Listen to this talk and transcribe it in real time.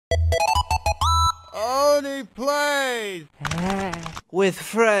Oneyplays! With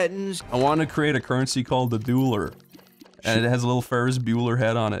friends. I want to create a currency called the Dueler. And it has a little Ferris Bueller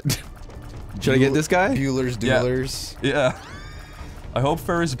head on it. Should I get this guy? Bueller's Duelers. Yeah. I hope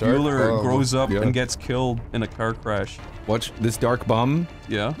Ferris Bueller grows up and gets killed in a car crash. Watch this dark bum.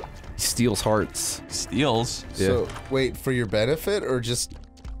 Yeah. He steals hearts. Steals? Yeah. So, wait, for your benefit, or just...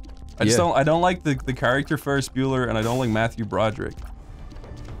 I don't like the character Ferris Bueller, and I don't like Matthew Broderick.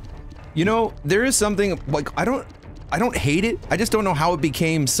 You know, there is something, like, I don't hate it, I just don't know how it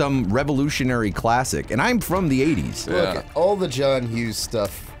became some revolutionary classic, and I'm from the 80s. Yeah. Look, all the John Hughes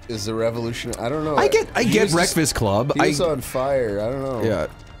stuff is a revolution. I don't know. I get Breakfast Club. He was on fire, I don't know. Yeah.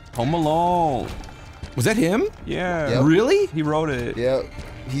 Home Alone. Was that him? Yeah. Yep. Really? He wrote it. Yeah.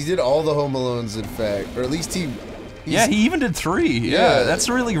 He did all the Home Alones, in fact. Or at least yeah, he even did 3. Yeah, that's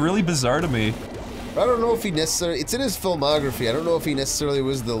really bizarre to me. I don't know if he necessarily... It's in his filmography. I don't know if he necessarily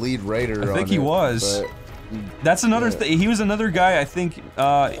was the lead writer on it. I think he was. That's another thing. He was another guy, I think,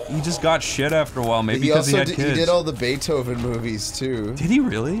 he just got shit after a while, maybe because he had kids. He did all the Beethoven movies, too. Did he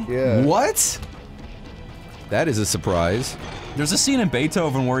really? Yeah. What? That is a surprise. There's a scene in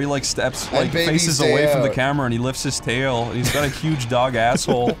Beethoven where he, like, faces away from the camera and he lifts his tail, and he's got a huge dog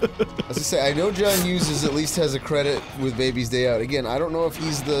asshole. I was gonna say, I know John Hughes at least has a credit with Baby's Day Out. Again, I don't know if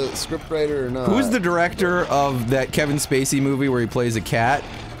he's the scriptwriter or not. Who's the director of that Kevin Spacey movie where he plays a cat?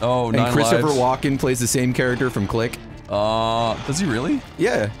 Oh, and Christopher Walken plays the same character from Click. Does he really?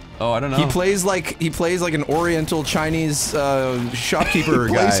 Yeah. Oh, I don't know. He plays like an Oriental Chinese shopkeeper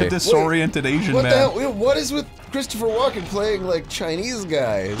guy. He plays a disoriented Asian man. The hell? What is with Christopher Walken playing like Chinese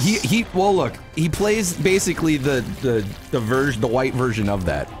guys? Well, look, he plays basically the white version of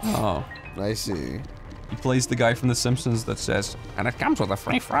that. Oh, I see. He plays the guy from The Simpsons that says, "And it comes with a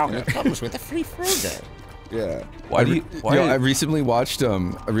free frog." It comes with a free Frogger. Yeah. I recently watched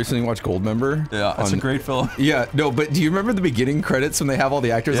Goldmember. Yeah, that's a great film. Yeah, no, but do you remember the beginning credits when they have all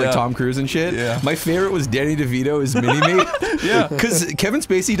the actors like Tom Cruise and shit? Yeah. My favorite was Danny DeVito as Mini-Me. Yeah. Because Kevin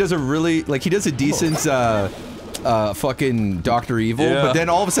Spacey does he does a decent fucking Dr. Evil, but then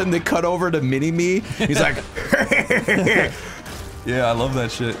all of a sudden they cut over to Mini-Me. He's like yeah, I love that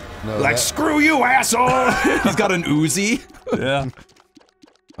shit. No, screw you, asshole! He's got an Uzi. Yeah.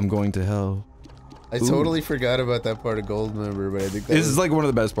 I'm going to hell. I totally forgot about that part of Goldmember, but I think that this is like one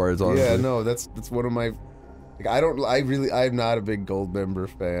of the best parts, honestly. Yeah, no, that's one of my... Like, I'm not a big Goldmember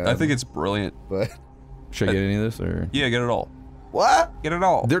fan. I think it's brilliant. But... Should I get any of this, or...? Yeah, get it all. What? Get it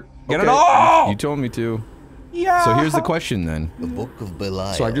all. Get it all! You told me to. Yeah! So here's the question, then. The Book of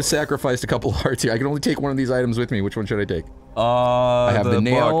Belial. So I just sacrificed a couple hearts here. I can only take one of these items with me. Which one should I take? I have the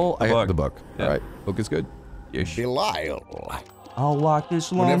nail. I have the book. Yeah. Alright, book is good. Yes. Belial. I'll walk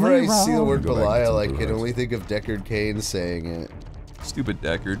this long Whenever I see the word Belial, I can only think of Deckard Cain saying it. Stupid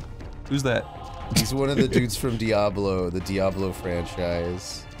Deckard. Who's that? He's one of the dudes from Diablo, the Diablo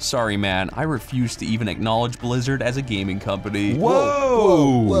franchise. Sorry, man. I refuse to even acknowledge Blizzard as a gaming company.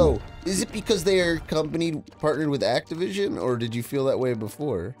 Whoa! Whoa! Is it because they are partnered with Activision, or did you feel that way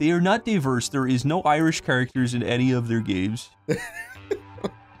before? They are not diverse. There is no Irish characters in any of their games.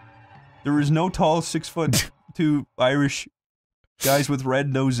 There is no tall 6'2" Irish guys with red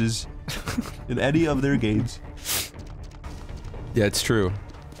noses in any of their games. Yeah, it's true.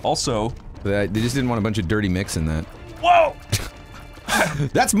 Also, they just didn't want a bunch of dirty mix in that. Whoa!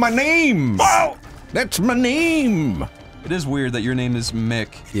 That's my name! Whoa! That's my name! It is weird that your name is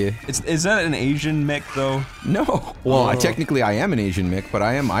Mick. Yeah. Is that an Asian Mick, though? No. Well, technically I am an Asian Mick, but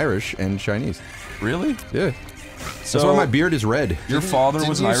I am Irish and Chinese. Really? Yeah. That's why my beard is red. Your father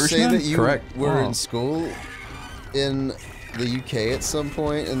was an Irishman? Didn't you say that you Correct. were in school in the UK at some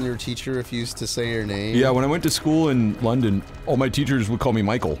point, and your teacher refused to say your name? Yeah, when I went to school in London, all my teachers would call me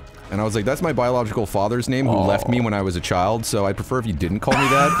Michael. And I was like, that's my biological father's name who left me when I was a child, so I'd prefer if you didn't call me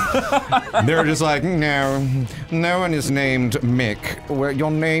that. They were just like, no, no one is named Mick. Your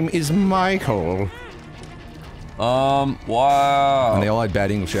name is Michael. Wow. And they all had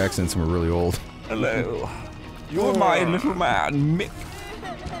bad English accents and were really old. Hello. You're my little man, Mick.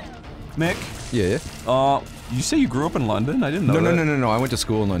 Mick? Yeah. You say you grew up in London? I didn't know that. No. I went to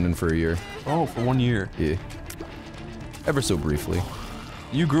school in London for a year. Oh, for 1 year. Yeah. Ever so briefly.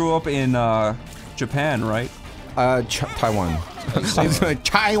 You grew up in, Japan, right? Taiwan.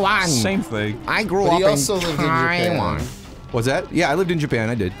 Taiwan! Same thing. I grew But up he also in lived in Japan. Was that? Yeah, I lived in Japan,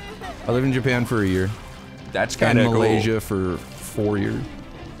 I did. I lived in Japan for a year. That's And kinda cool. Malaysia for 4 years.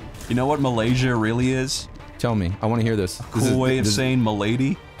 You know what Malaysia really is? Tell me, I want to hear this. Cool way of saying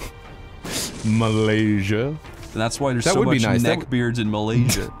milady. Malaysia. And that's why there's That so would be much nice. neckbeards in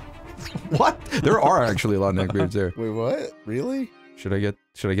Malaysia. What? There are actually a lot of neckbeards there. Wait, what? Really? Should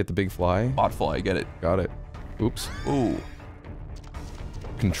I get the big fly? Botfly, get it. Got it. Oops. Ooh.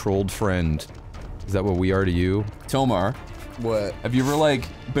 Controlled friend. Is that what we are to you? Tomar. What? Have you ever, like,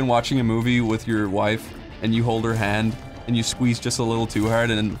 been watching a movie with your wife, and you hold her hand, and you squeeze just a little too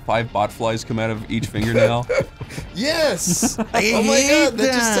hard, and then 5 botflies come out of each fingernail? Yes! Oh my god,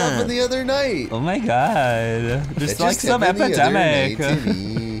 that just happened the other night. Oh my god. There's That like just some happened the other epidemic. night to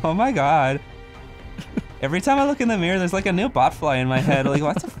me. Oh my god. Every time I look in the mirror, there's like a new botfly in my head. Like,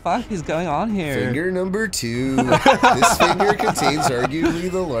 what the fuck is going on here? Finger number 2. This finger contains arguably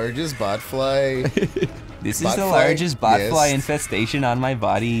the largest botfly. This is the Botfly? largest botfly Yes. infestation on my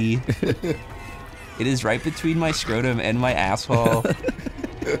body. It is right between my scrotum and my asshole.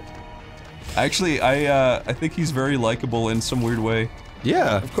 Actually, I think he's very likable in some weird way.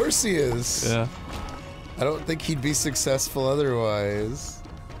 Yeah. Of course he is. Yeah. I don't think he'd be successful otherwise.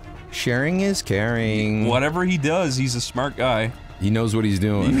 Sharing is caring. Whatever he does, he's a smart guy. He knows what he's He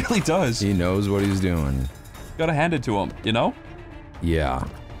doing. really does. He knows what he's doing. Gotta hand it to him, you know? Yeah.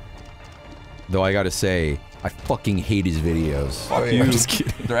 Though I gotta say, I fucking hate his videos. Fuck yeah. you. I'm just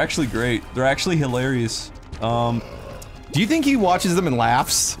kidding. They're actually great. They're actually hilarious. Do you think he watches them and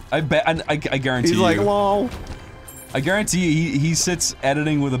laughs? I bet. I guarantee He's you. like, lol. I guarantee you, he sits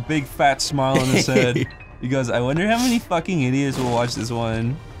editing with a big fat smile on his head. He goes, I wonder how many fucking idiots will watch this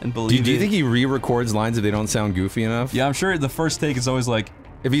one and believe Do you it. think he re-records lines if they don't sound goofy enough? Yeah, I'm sure the first take is always like,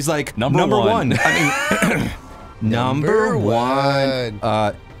 If he's like, Number number one. one. I mean, number one.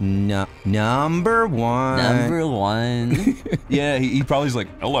 Number one. number one. Yeah, he probably's like,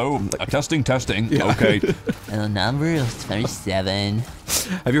 hello, testing. Okay. Number 37.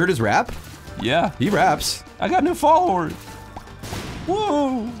 Have you heard his rap? Yeah, He raps. I got new followers.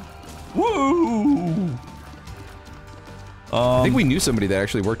 Whoa. Whoa. I think we knew somebody that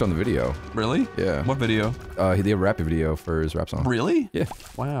actually worked on the video. Really? Yeah. What video? He did a rap video for his rap song. Really? Yeah.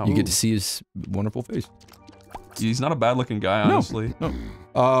 Wow. You get to see his wonderful face. He's not a bad looking guy, honestly.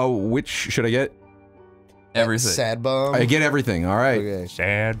 No. Which should I get? Everything. Sad bomb. I get everything. All right. Okay.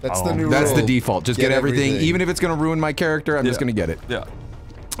 Sad. That's the new That's the rule. default. Just get everything. Even if it's gonna ruin my character, I'm just Yeah. gonna get it. Yeah.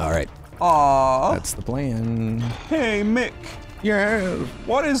 All right. Aww. That's the plan. Hey, Mick. Yeah.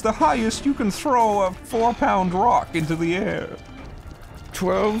 What is the highest you can throw a 4-pound rock into the air?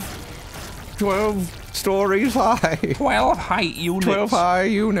 12 stories high. 12 height units. 12 high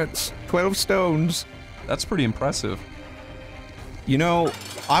units. 12 stones. That's pretty impressive. You know,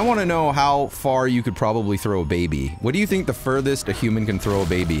 I want to know how far you could probably throw a baby. What do you think the furthest a human can throw a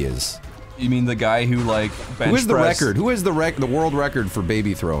baby is? You mean the guy who, like, bench Who is the pressed- record? Who is the world record for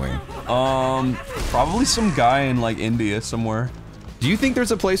baby throwing? Probably some guy in, like, India somewhere. Do you think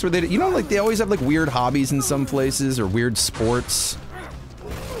there's a place where they, you know, like they always have like weird hobbies in some places or weird sports?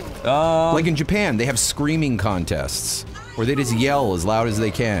 Like in Japan, they have screaming contests where they just yell as loud as they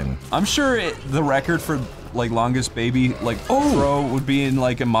can. I'm sure the record for, like, longest baby, like, throw would be in,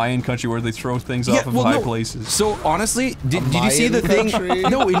 like, a Mayan country where they throw things off of high places. So honestly, did you see the Mayan thing? country?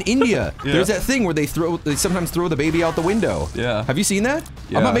 No, in India, Yeah. there's that thing where they sometimes throw the baby out the window. Yeah. Have you seen that?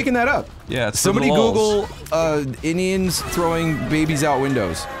 Yeah. I'm not making that up. Yeah, it's for the Somebody lulz. Google Indians throwing babies out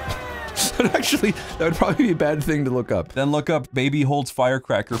windows. Actually, that would probably be a bad thing to look up. Then look up baby holds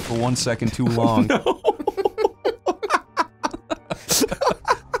firecracker for 1 second too long.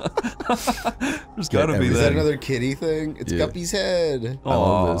 There's gotta be Is that that. another kitty thing? It's Yeah. Guppy's head. I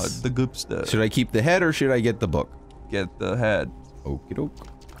love Aw, this. the goop stuff. Should I keep the head or should I get the book? Get the head. Okie doke.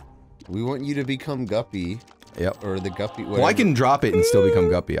 We want you to become Guppy. Yep. Or the Guppy. Well, I can drop it and still become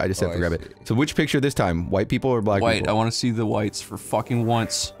Guppy. I just have Oh, to I grab it. see. So which picture this time? White people or black White. I people? want to see the whites for fucking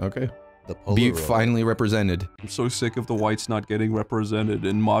once. Okay. The Be Polaroid. finally represented. I'm so sick of the whites not getting represented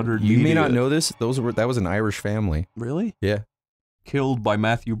in modern You media. may not know this. That was an Irish family. Really? Yeah. Killed by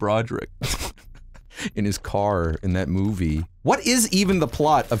Matthew Broderick. In his car in that movie. What is even the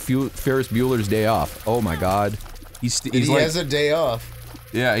plot of Ferris Bueller's Day Off? Oh my god. He's He like, has a day off.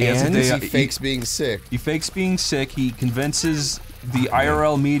 yeah, he has a and day. He fakes being sick. He fakes being sick. He convinces the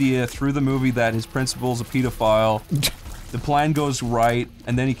IRL media through the movie that his principal's a pedophile. The plan goes right,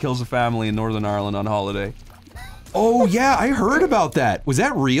 and then he kills a family in Northern Ireland on holiday. Oh yeah, I heard about that. Was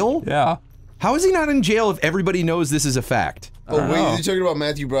that real? Yeah. How is he not in jail if everybody knows this is a fact? Oh, don't wait, know. you're talking about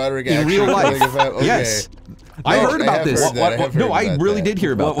Matthew Broderick In actually real life. killing a fam- okay. Yes. I heard about this. No, I really did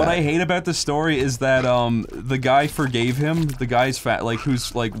hear about What that. I hate about the story is that the guy forgave him. The guy's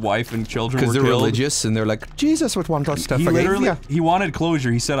whose like wife and children were Because they're killed. religious and they're like, Jesus would want us to He forgive literally you. he wanted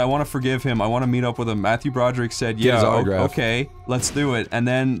closure. He said, "I want to forgive him. I want to meet up with him." Matthew Broderick said, Get his "Yeah, autograph. okay, let's do it." And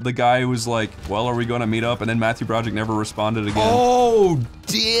then the guy was like, "Well, are we going to meet up?" And then Matthew Broderick never responded again. Oh,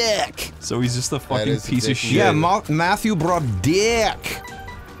 dick! So he's just a fucking is a piece of dick shit. Yeah, Matthew brought dick.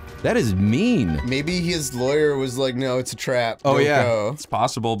 That is mean. Maybe his lawyer was like, "No, it's a trap. Oh, Don't yeah. go." It's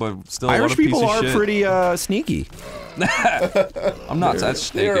possible, but still, a lot Irish of piece people of are shit. pretty sneaky. I'm not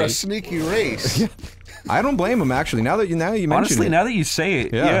that They're a sneaky. sneaky race. I don't blame them actually. Now that you mention Honestly, it. now that you say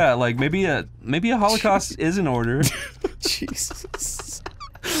it, Yeah. yeah, like maybe a Holocaust is in order. Jesus.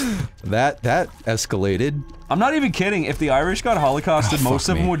 that escalated. I'm not even kidding. If the Irish got Holocausted, Oh, most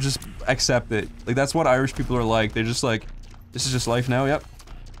fuck of them me. would just accept it. Like that's what Irish people are like. They're just like, this is just life now. Yep.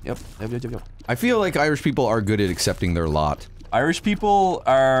 I feel like Irish people are good at accepting their lot Irish people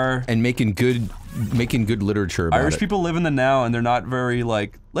are. and making good literature about Irish it. people live in the now, and they're not very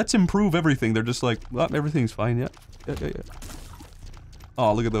like, let's improve everything. They're just like, well, everything's fine. Yeah.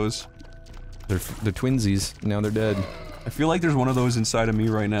 Oh, look at those. They're twinsies. Now they're dead. I feel like there's one of those inside of me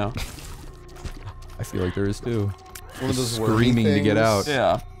right now. I feel like there is too. One of those wormy Screaming to get things. out.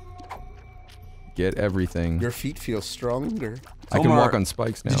 Yeah. Get everything. Your feet feel stronger. I can Tomar, walk on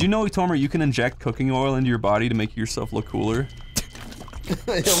spikes now. Did you know, Tomer, you can inject cooking oil into your body to make yourself look cooler?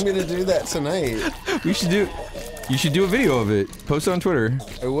 I'm gonna do that tonight. You should do a video of it. Post it on Twitter.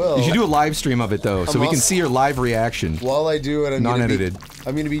 I will. You should do a live stream of it though, so we can also- see your live reaction. While I do it, I'm Non-edited.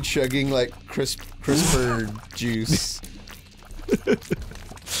 gonna be chugging like CRISPR juice.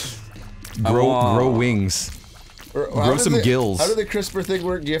 Grow wings. Or Grow how does some the- gills. How did the CRISPR thing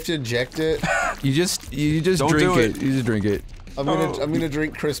work? Do you have to inject it? You just Don't drink do it. it. You just drink it. I'm gonna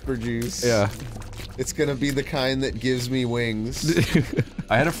drink CRISPR juice. Yeah. It's gonna be the kind that gives me wings.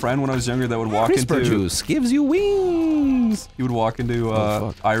 I had a friend when I was younger that would walk CRISPR into. juice gives you wings. He would walk into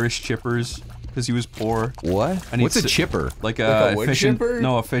fuck. Irish chippers because he was poor. What? And he'd What's a sit- chipper? Like a a wood fish and chipper?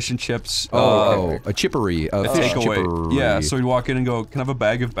 no, a fish and chips. A chippery. A fish takeaway. chippery. Yeah, so he'd walk in and go, "Can I have a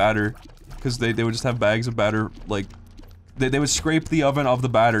bag of batter?" Because they would just have bags of batter, like they would scrape the oven of the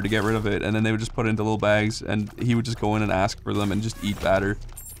batter to get rid of it, and then they would just put it into little bags, and he would just go in and ask for them and just eat batter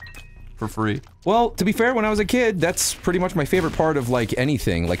for free. Well, to be fair, when I was a kid, that's pretty much my favorite part of like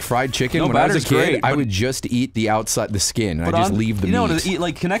anything, like fried chicken. No, when I was a batter's kid, great, I but- would just eat the outside, the skin. And I just leave the you know, meat. to eat,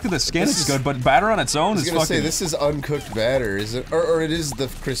 like connect to the skin This is is- good, but batter on its own I was is gonna fucking. say this is uncooked batter, is it? Or it is the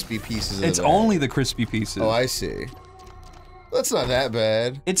crispy pieces of it's the batter. only the crispy pieces. Oh, I see. That's not that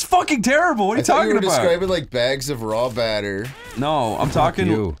bad. It's fucking terrible. What are you I thought talking you were about? describing like bags of raw batter. No, I'm talking.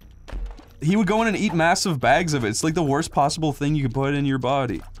 You. He would go in and eat massive bags of it. It's like the worst possible thing you could put in your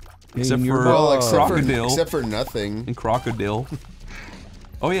body. Except your for body. Well, crocodile. except for nothing. And crocodile.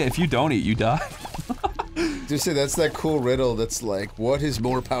 Oh yeah, if you don't eat, you die. Just say that's that cool riddle that's like, what is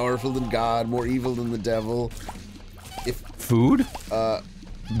more powerful than God, more evil than the devil? Food?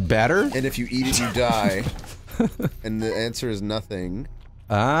 Batter? And if you eat it, you die. And the answer is nothing.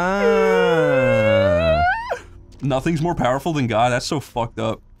 Ah. Nothing's more powerful than God. That's so fucked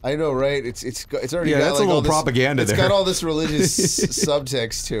up. I know, right? It's already Yeah, got that's like a little all this, propaganda It's there. got all this religious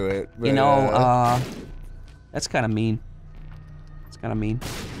subtext to it. But, That's kind of mean. It's kind of mean.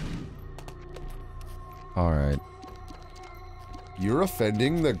 All right. you're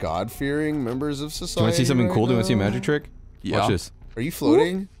offending the God-fearing members of Do you society. want to see something right cool? Do you want to see a now. magic trick? Yeah. Watch this. Are you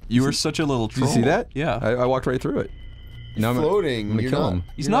floating? You were such a little Did troll. you see that? Yeah. I walked right through it. Now Floating. I'm gonna You're kill not- him.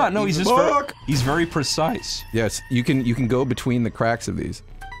 He's you're not. No, he's even- just. Fuck! He's very precise. Yes, you can go between the cracks of these.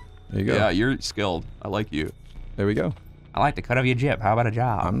 There you go. Yeah, you're skilled. I like you. There we go. I like to cut off your jib. How about a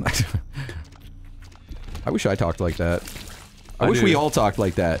job? I'm not. I wish I talked like that. I I wish do. we all talked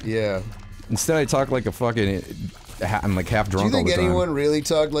like that. Yeah. Instead, I talk like a fucking. I'm like half Do you drunk all think the time. anyone really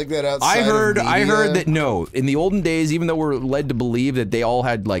talked like that outside I heard of media? that no. In the olden days, even though we're led to believe that they all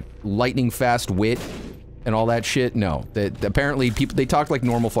had like lightning fast wit and all that shit, no. That apparently people they talked like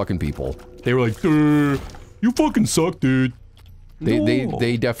normal fucking people. They were like, "You fucking suck, dude." No.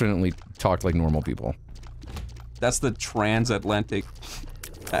 They definitely talked like normal people. That's the transatlantic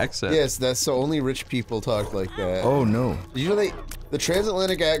accent. Yes, that's so only rich people talk like that. Oh no. Did you know the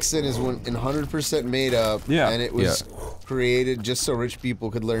transatlantic accent is 100% made up, Yeah. and it was created just so rich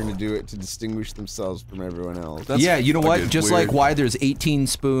people could learn to do it to distinguish themselves from everyone else. That's Yeah, you know what? fucking Just weird. like why there's 18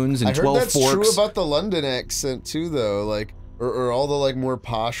 spoons and I heard 12 that's forks. true about the London accent too, though. Like, or all the like more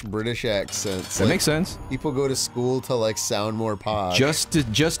posh British accents. That Like, makes sense. People go to school to like sound more posh. Just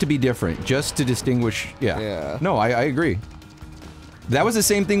to be different, just to distinguish. Yeah. Yeah. No, I agree. That was the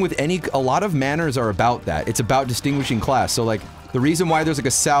same thing with a lot of manners are about that. It's about distinguishing class. So like, the reason why there's like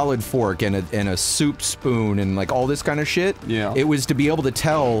a salad fork and a soup spoon and like all this kind of shit, it was to be able to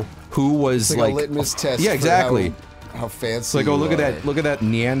tell who was it's like a litmus test. Yeah, exactly. For how fancy. It's like, oh, look at that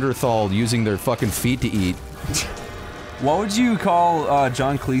Neanderthal using their fucking feet to eat. What would you call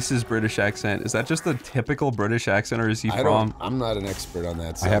John Cleese's British accent? Is that just a typical British accent, or is he from? I'm not an expert on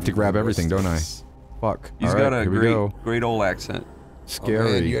that. So I have to grab everything, don't I? Fuck. He's got a great old accent. Scary.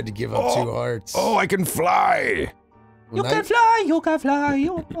 Oh, man, you had to give up 2 hearts. Oh, I can fly. You can fly, you can fly,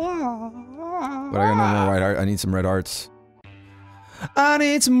 you can But I got no more right. I need some red hearts. I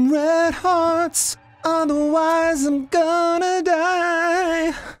need some red hearts, otherwise I'm gonna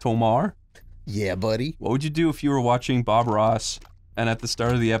die. Tomar? Yeah, buddy. What would you do if you were watching Bob Ross, and at the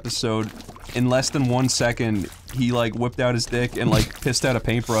start of the episode, in less than 1 second, he like whipped out his dick and like pissed out a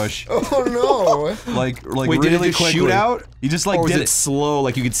paintbrush? Oh no! Like Wait, really did it just quickly. shoot out? He just like or was did it slow?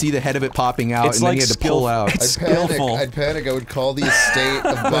 Like you could see the head of it popping out, It's and like then you had to pull out. It's skillful. I'd panic. I would call the estate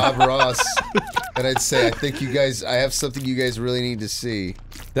of Bob Ross, and I'd say, "I think you guys. I have something you guys really need to see."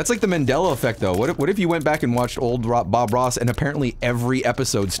 That's like the Mandela effect, though. What if you went back and watched old Bob Ross, and apparently every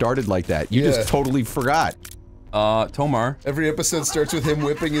episode started like that? You just totally forgot. Tomar. Every episode starts with him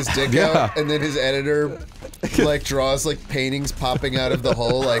whipping his dick Yeah. out, and then his editor, like, draws, like, paintings popping out of the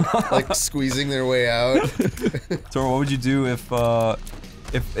hole, like squeezing their way out. Tomar, what would you do if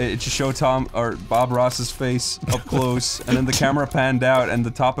it just showed Bob Ross's face up close, and then the camera panned out, and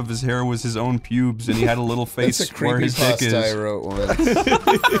the top of his hair was his own pubes, and he had a little face That's a where his dick creepypasta I is. wrote once.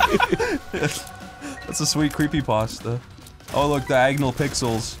 That's a sweet creepypasta. Oh look, diagonal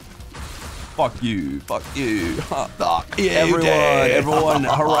pixels. Fuck you, fuck you. Fuck you, everyone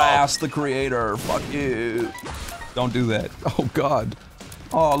harass the creator. Fuck you. Don't do that. Oh god.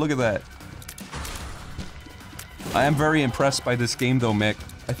 Oh, look at that. I am very impressed by this game though, Mick.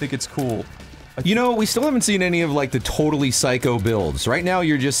 I think it's cool. You know, we still haven't seen any of like the totally psycho builds. Right now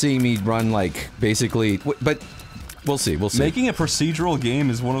you're just seeing me run like, basically, but we'll see, we'll see. Making a procedural game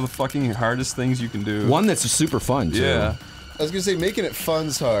is one of the fucking hardest things you can do. One that's super fun, too. Yeah. I was gonna say, making it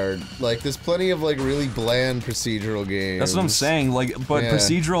fun's hard. Like, there's plenty of, like, really bland procedural games. That's what I'm saying, like, but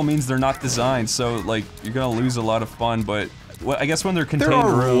procedural means they're not designed, so, like, you're gonna lose a lot of fun, but I guess when they're contained There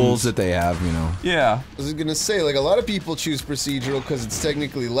are rooms, rules that they have, you know. Yeah. I was gonna say, like, a lot of people choose procedural because it's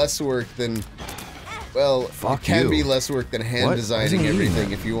technically less work than, well, Fuck it can you. be less work than hand What? designing What does it mean?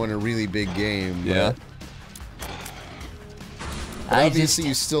 everything if you want a really big game. Yeah. But obviously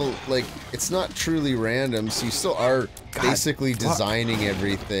you still, like, it's not truly random, so you still are basically designing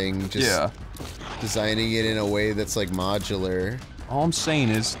everything, just designing it in a way that's, like, modular. All I'm saying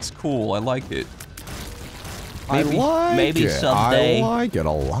is, it's cool, I like it. Maybe, I like maybe it. someday. I like it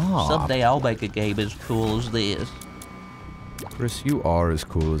a lot. Someday I'll make a game as cool as this. Chris, you are as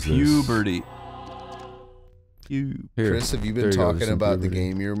cool as this. Puberty. Here, Chris, have you been there go, talking some about the puberty.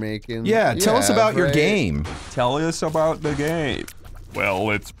 game you're making? Yeah, tell us about your right? game. Tell us about the game.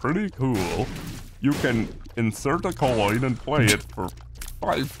 Well, it's pretty cool. You can insert a coin and play it for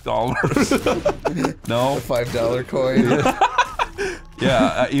 $5. No. The $5 coin.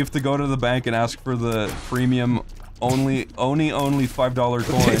 Yeah, you have to go to the bank and ask for the premium only $5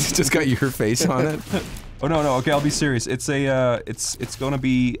 coin. It's just got your face on it. Oh no, okay, I'll be serious. It's a it's gonna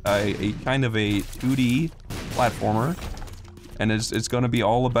be a kind of a 2D platformer, and it's gonna be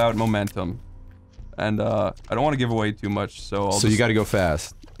all about momentum. And I don't want to give away too much, so I'll You got to go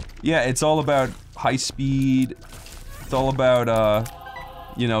fast. Yeah, it's all about high speed. It's all about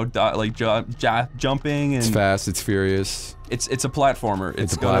you know, jumping and It's fast. It's furious. It's a platformer.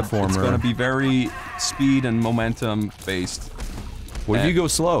 It's a platformer. It's gonna be very speed and momentum based. What if you go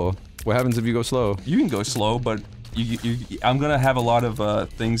slow? What happens if you go slow? You can go slow, but I'm gonna have a lot of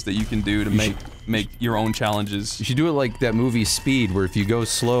things that you can do to make your own challenges. You should do it like that movie Speed, where if you go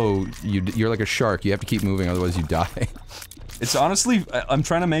slow, you're like a shark. You have to keep moving, otherwise you die. It's honestly, I'm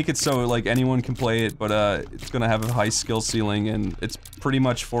trying to make it so like anyone can play it, but it's gonna have a high skill ceiling, and it's pretty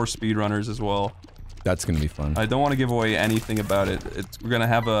much for speedrunners as well. That's gonna be fun. I don't want to give away anything about it. We're gonna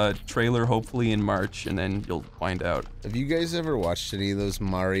have a trailer hopefully in March, and then you'll find out. Have you guys ever watched any of those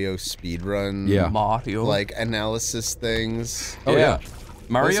Mario speedrun Mario like analysis things? Oh yeah.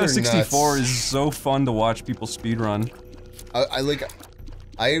 Mario Those are 64 nuts. is so fun to watch people speedrun.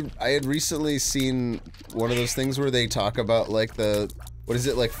 I had recently seen one of those things where they talk about like what is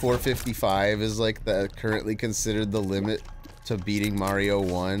it, like 455 is like currently considered the limit to beating Mario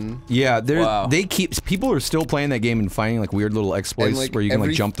 1. Yeah, Wow. people are still playing that game and finding like weird little exploits where you can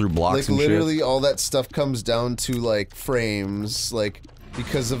like jump through blocks like and literally shit. all that stuff comes down to like frames. Like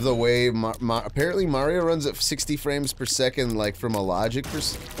because of the way apparently Mario runs at 60 frames per second, like from a logic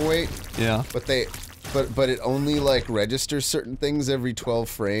point. Yeah. But it only like registers certain things every 12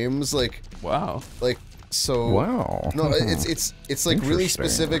 frames. Like Wow. Like so. Wow. No, it's like really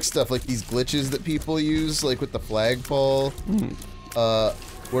specific stuff, like these glitches that people use, like with the flagpole,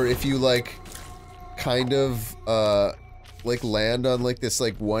 where if you like kind of like land on like this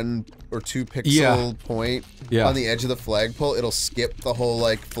like 1 or 2 pixel point on the edge of the flagpole, it'll skip the whole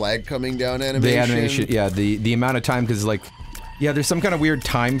like flag coming down animation. The animation, yeah, the amount of time, because like, yeah, there's some kind of weird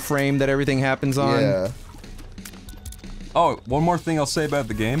time frame that everything happens on. Yeah. Oh, one more thing I'll say about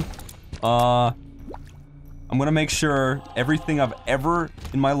the game. I'm gonna make sure everything I've ever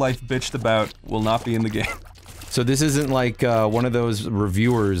in my life bitched about will not be in the game. So this isn't like one of those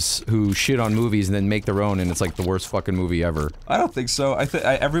reviewers who shit on movies and then make their own, and it's like the worst fucking movie ever. I don't think so.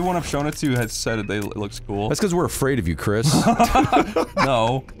 Everyone I've shown it to has said it looks cool. That's because we're afraid of you, Chris.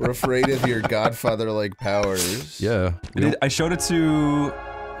 No. We're afraid of your Godfather-like powers. Yeah. I showed it to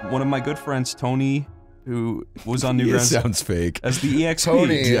one of my good friends, Tony, who was on Newgrounds. It sounds fake. As the EXP.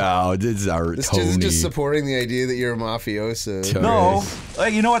 Tony. Yeah, this is our Tony. This is just supporting the idea that you're a mafioso. Tony. No.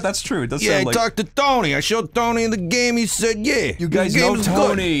 You know what? That's true. It does sound like... I talked to Tony. I showed Tony in the game. He said, yeah. You guys know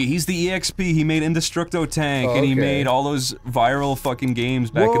Tony. He's the EXP. He made Indestructo Tank, and he made all those viral fucking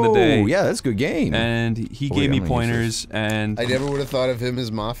games back in the day. Yeah, that's a good game. And he gave me pointers, and... I never would have thought of him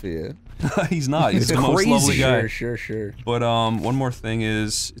as Mafia. He's not. He's the most lovely guy. Sure. But, one more thing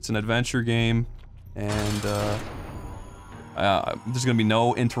is, it's an adventure game. And there's gonna be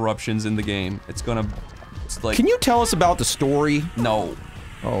no interruptions in the game. It's like... Can you tell us about the story? No.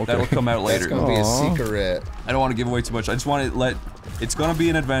 Oh, okay. That'll come out later. That's gonna be a secret. I don't want to give away too much. I just want to it's gonna be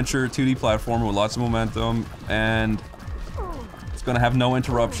an adventure, 2D platformer with lots of momentum, and it's gonna have no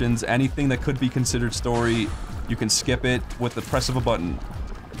interruptions. Anything that could be considered story, you can skip it with the press of a button.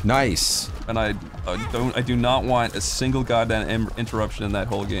 Nice. And I do not want a single goddamn interruption in that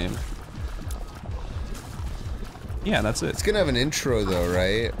whole game. Yeah, that's it. It's gonna have an intro though,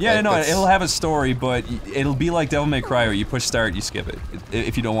 right? Yeah, like no, it'll have a story, but it'll be like Devil May Cry where you push start, you skip it,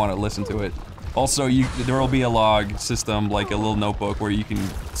 if you don't want to listen to it. Also, there will be a log system, like a little notebook where you can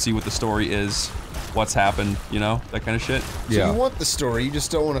see what the story is, what's happened, you know, that kind of shit. So you want the story, you just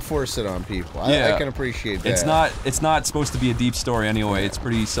don't want to force it on people. I can appreciate that. It's not supposed to be a deep story anyway, it's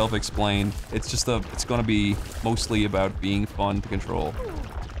pretty self-explained. It's just it's gonna be mostly about being fun to control.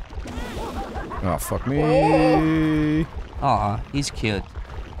 Oh, fuck me. Aw, he's cute.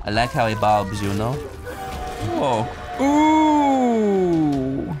 I like how he bobs, you know? Whoa.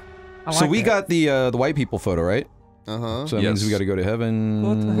 Ooh. So we it. got the white people photo, right? Uh-huh. So that means we gotta go to heaven.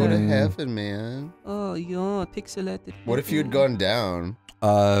 Go to heaven, man. Oh, yeah, pixelated. What if you had gone down?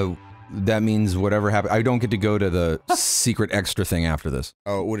 That means whatever happened. I don't get to go to the secret extra thing after this.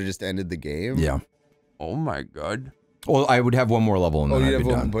 Oh, it would have just ended the game? Yeah. Oh my god. Well, I would have one more level and then I'd be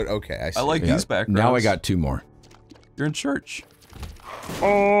done. But okay, I see. I like these backgrounds. Now I got 2 more. You're in church.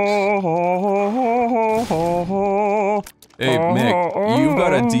 Hey, Mick, you've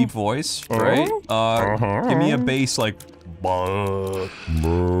got a deep voice, right? Give me a bass like... Okay,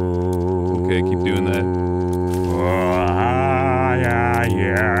 keep doing that.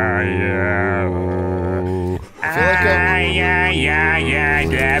 I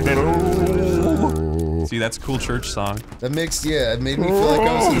feel like See, that's a cool church song. that makes, it made me feel like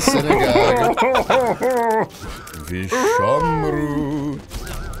I was in synagogue. Vishamru.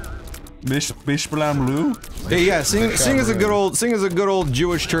 Bishblamlu? Hey, yeah, sing as a good old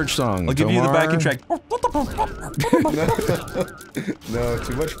Jewish church song. I'll give you the backing track. No,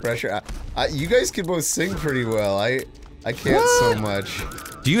 too much pressure. You guys can both sing pretty well. I can't so much.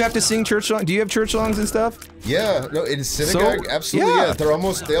 Do you have to sing church songs? Do you have church songs and stuff? Yeah, no, in synagogue, absolutely. Yeah, they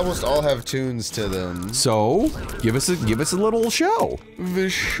almost all have tunes to them. So, give us a little show.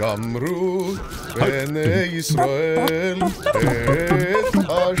 Vishamru bnei Yisrael et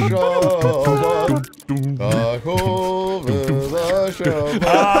Hashabbat Yaakov et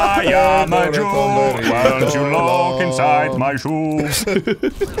I am a Jew, won't you look inside my shoes?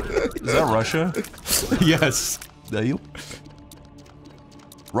 Is that Russia? Yes. That you?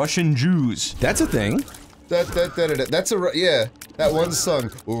 Russian Jews. That's a thing. That's that one song.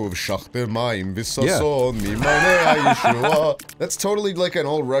 That's totally like an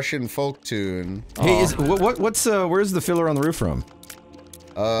old Russian folk tune. Hey, where's the filler on the roof from?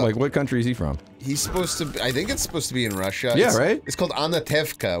 Like, what country is he from? He's supposed to. I think it's supposed to be in Russia. Yeah, right. It's called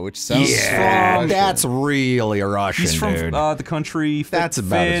Anatevka, which sounds Russian. That's really Russian, He's from dude. the country. That's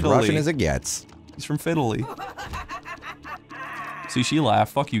about as Russian as it gets. He's from Fiddly. See, she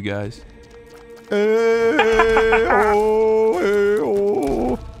laughed. Fuck you guys. Hey, oh, hey, oh.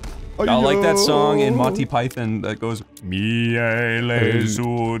 I like that song in Monty Python that goes Miele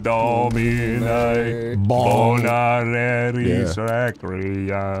su domine bonareris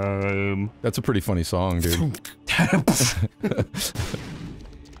requiem. That's a pretty funny song, dude.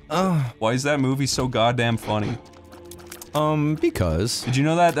 Why is that movie so goddamn funny? Because... Did you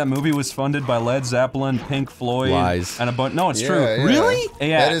know that that movie was funded by Led Zeppelin, Pink Floyd, Lies. and a bunch? No, it's true. Yeah. Really?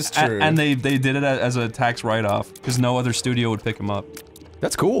 Yeah, That is true. And they did it as a tax write-off because no other studio would pick them up.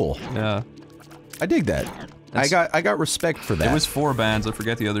 That's cool. Yeah, I dig that. I got respect for that. it was 4 bands. I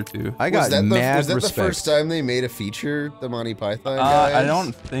forget the other 2. I got mad was that respect. the first time they made a feature, the Monty Python guys? I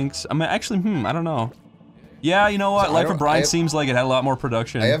don't think so. I mean, actually, I don't know. Yeah, you know what? So Life of Brian seems like it had a lot more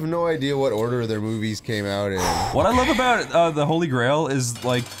production. I have no idea what order their movies came out in. What I love about the Holy Grail is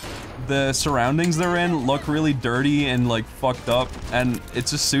like the surroundings they're in look really dirty and like fucked up, and it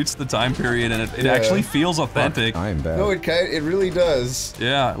just suits the time period, and it actually feels authentic. I am bad. No, it really does.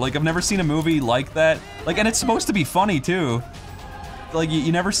 Yeah, like I've never seen a movie like that. Like, and it's supposed to be funny too. Like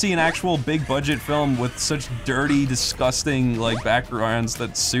you never see an actual big budget film with such dirty, disgusting like backgrounds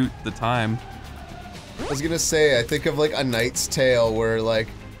that suit the time. I was gonna say, I think of like A Knight's Tale where like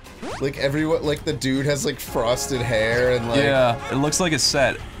everyone, like the dude has like frosted hair and like... Yeah, it looks like a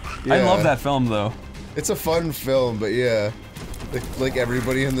set. I Yeah. love that film though. It's a fun film, but yeah. Like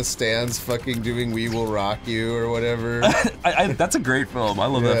everybody in the stands fucking doing We Will Rock You or whatever. That's a great film. I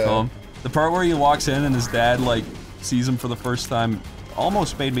love that Yeah. film. The part where he walks in and his dad like sees him for the first time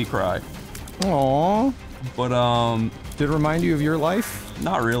almost made me cry. Aww. But Did it remind you of your life?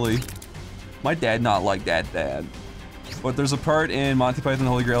 not really. My dad not like that dad. But there's a part in Monty Python and the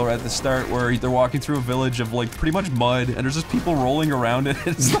Holy Grail right at the start where they're walking through a village of like pretty much mud, and there's just people rolling around it.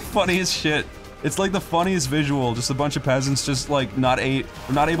 It's the funniest shit. It's like the funniest visual, just a bunch of peasants just like not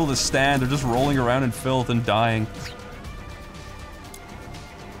able to stand, they're just rolling around in filth and dying.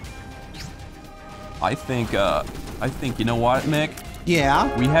 I think, you know what, Mick?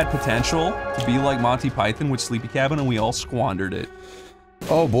 Yeah. We had potential to be like Monty Python with Sleepy Cabin, and we all squandered it.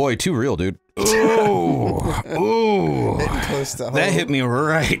 Oh boy, too real, dude. Ooh. Ooh. Close to home. That hit me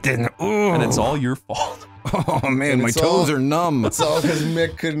right in. Ooh. And it's all your fault. Oh man, And my it's toes all- are numb. It's all because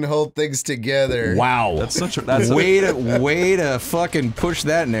Mick couldn't hold things together. Wow. That's such a way to fucking push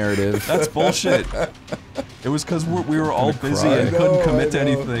that narrative. that's bullshit. It was because we were all busy cry. and I couldn't know, commit to I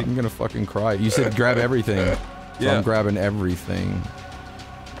know. anything. I'm gonna fucking cry. You said grab everything. So Yeah. I'm grabbing everything.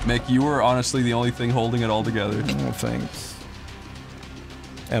 Mick, you were honestly the only thing holding it all together. Oh, thanks.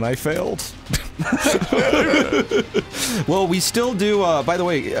 And I failed. Well, we still do, by the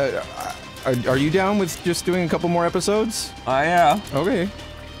way, are you down with just doing a couple more episodes? Yeah. Okay.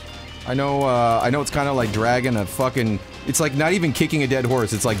 I know it's kind of like dragging a fucking... It's like not even kicking a dead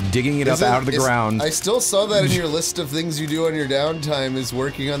horse, it's like digging it up out of the ground. I still saw that in your list of things you do on your downtime is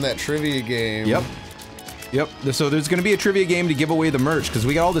working on that trivia game. Yep. Yep. So there's gonna be a trivia game to give away the merch, because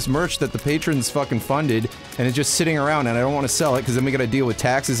we got all this merch that the patrons fucking funded, and it's just sitting around, and I don't want to sell it, because then we gotta deal with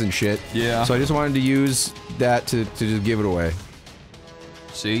taxes and shit. Yeah. So I just wanted to use that to just give it away.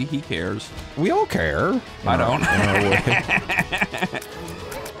 See, he cares. We all care. I don't.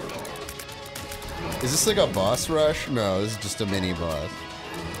 Is this like a boss rush? No, this is just a mini boss.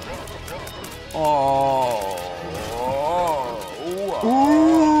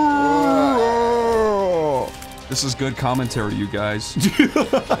 This is good commentary, you guys.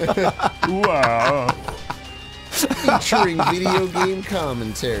 Wow. Featuring video game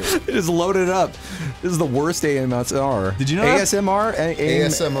commentary. Just load it up. This is the worst ASMR. Did you know that- ASMR?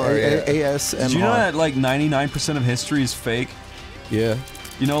 ASMR, yeah. ASMR. Did you know that like 99% of history is fake? Yeah.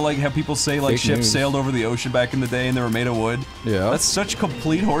 You know, like how people say like Fake ships news. sailed over the ocean back in the day and they were made of wood. Yeah. That's such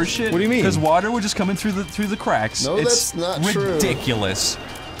complete horseshit. What do you mean? Because water would just come in through the cracks. No, it's that's not true. ridiculous.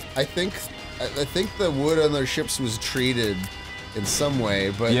 I think the wood on their ships was treated in some way,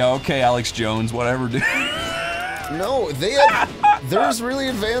 but Yeah, okay, Alex Jones, whatever, dude. no, there's really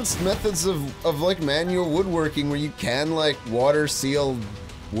advanced methods of like manual woodworking where you can like water seal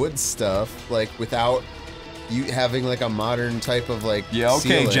wood stuff like without you having like a modern type of like Yeah,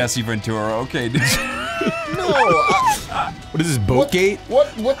 okay, sealant. Jesse Ventura, okay, dude. No, What is this, Boatgate?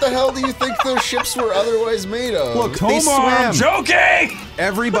 what the hell do you think those ships were otherwise made of? Look, they swam. joking!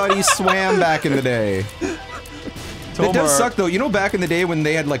 Everybody swam back in the day. It does suck though. You know, back in the day when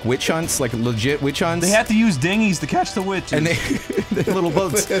they had like witch hunts, like legit witch hunts, They had to use dinghies to catch the witches. and they had little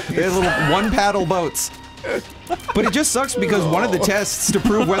boats. They had little one-paddle boats. But it just sucks because one of the tests to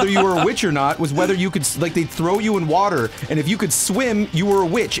prove whether you were a witch or not was whether you could, like, they'd throw you in water, and if you could swim, you were a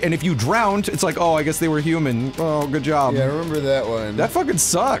witch, and if you drowned, it's like, oh, I guess they were human. Oh, good job. Yeah, I remember that one. That fucking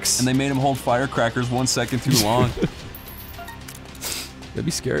sucks. And they made him hold firecrackers 1 second too long. That'd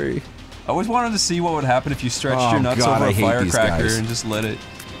be scary. I always wanted to see what would happen if you stretched your nuts God, over I a hate these firecracker guys. and just lit it.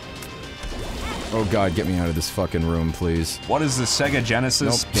 Oh god, get me out of this fucking room, please. What is this, Sega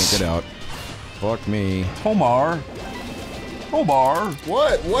Genesis? Nope, can't get out. Fuck me. Tomar. Tomar.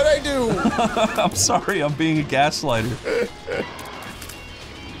 What? What'd I do? I'm sorry, I'm being a gaslighter.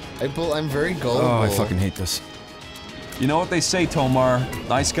 I'm very gullible. Oh, I fucking hate this. You know what they say, Tomar?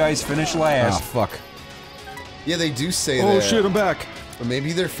 Nice guys finish Ah, last. fuck. Yeah, they do say Oh that. shit, I'm back. But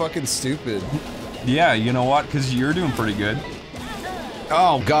maybe they're fucking stupid. Yeah, you know what? Because you're doing pretty good.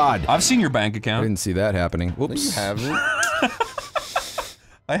 Oh god. I've seen your bank I account. didn't see that happening. No, Whoops. you haven't.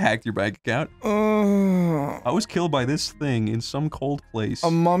 I hacked your bank account. I was killed by this thing in some cold place. A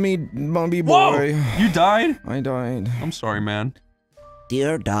mummy boy. Whoa! You died? I died. I'm sorry, man.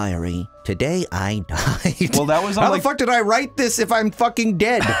 Dear diary, today I died. Well, that was on How like... the fuck did I write this if I'm fucking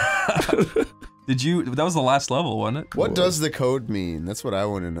dead? Did you... That was the last level, wasn't it? What does the code mean? That's what I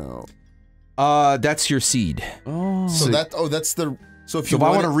want to know. That's your seed. Oh. So that's the... So if So you if I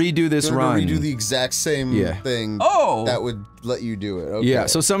want to redo this run... redo the exact same thing, Oh! that would let you do it. Okay. Yeah,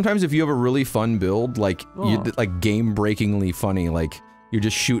 so sometimes if you have a really fun build, like, like game-breakingly funny, like, you're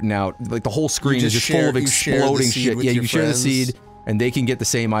just shooting out, like the whole screen is just full of exploding shit. Yeah, you share the seed, and they can get the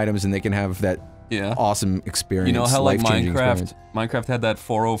same items, and they can have that awesome experience. You know how like life-changing Minecraft had that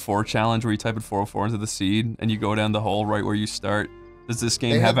 404 challenge where you type in 404 into the seed, and you go down the hole right where you start? Does this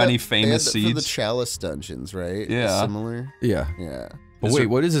game have any famous seeds? For the Chalice dungeons, right? Yeah. Similar? Yeah. Yeah. But wait,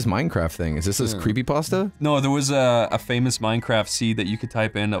 what is this Minecraft thing? Is this creepypasta? No, there was a famous Minecraft seed that you could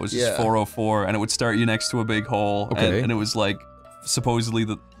type in that was just 404, and it would start you next to a big hole, and it was like, supposedly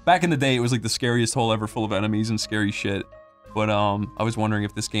back in the day, it was like the scariest hole ever full of enemies and scary shit. But I was wondering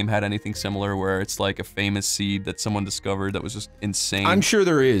if this game had anything similar where it's like a famous seed that someone discovered that was just insane. I'm sure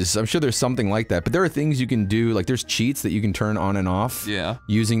there is. I'm sure there's something like that. But there are things you can do, like there's cheats that you can turn on and off. Yeah.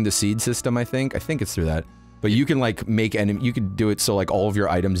 Using the seed system, I think. I think it's through that. But you can like make you could do it so like all of your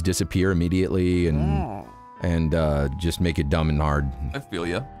items disappear immediately and just make it dumb and hard. I feel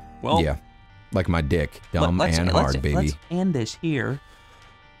ya. Well, yeah, like my dick, dumb and hard, baby. Let's end this here.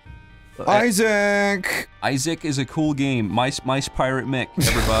 Isaac. Isaac is a cool game. Mice Pirate Mick,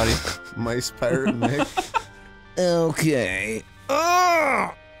 everybody. Mice Pirate Mick. Okay.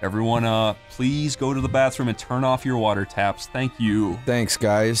 Everyone, please go to the bathroom and turn off your water taps. Thank you. Thanks,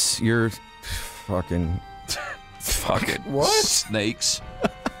 guys. You're fucking. Fuck it. What? Snakes.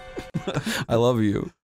 I love you.